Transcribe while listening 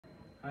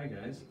Hi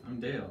guys, I'm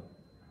Dale,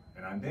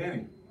 And I'm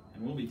Danny.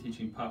 and we'll be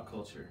teaching pop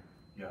culture.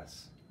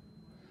 Yes.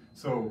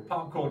 So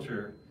pop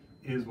culture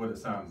is what it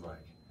sounds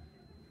like.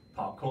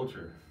 Pop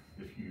culture.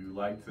 If you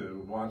like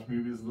to watch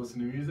movies, listen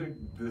to music,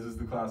 this is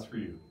the class for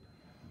you.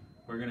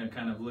 We're going to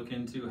kind of look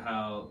into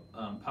how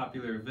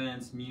popular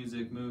events,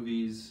 music,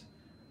 movies,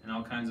 and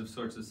all kinds of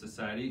sorts of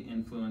society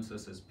influence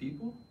us as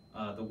people.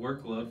 The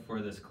workload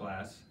for this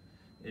class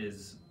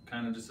is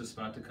kind of just a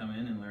spot to come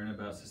in and learn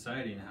about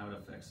society and how it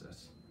affects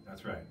us.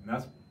 That's right.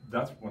 And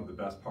that's one of the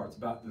best parts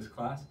about this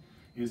class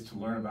is to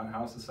learn about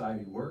how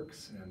society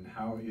works and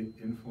how it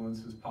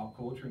influences pop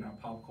culture and how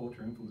pop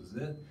culture influences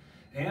it.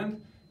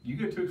 And you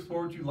get to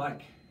explore what you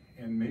like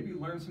and maybe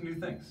learn some new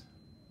things.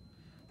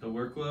 The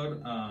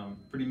workload,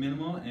 pretty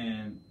minimal,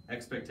 and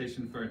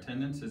expectation for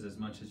attendance is as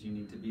much as you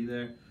need to be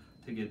there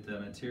to get the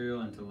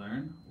material and to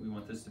learn. We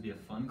want this to be a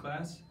fun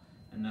class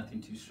and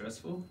nothing too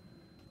stressful.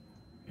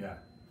 Yeah,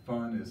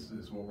 fun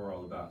is what we're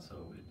all about. So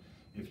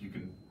if you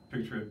can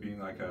picture it being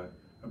like a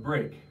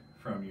break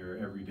from your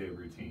everyday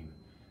routine,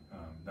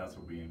 that's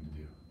what we aim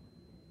to do.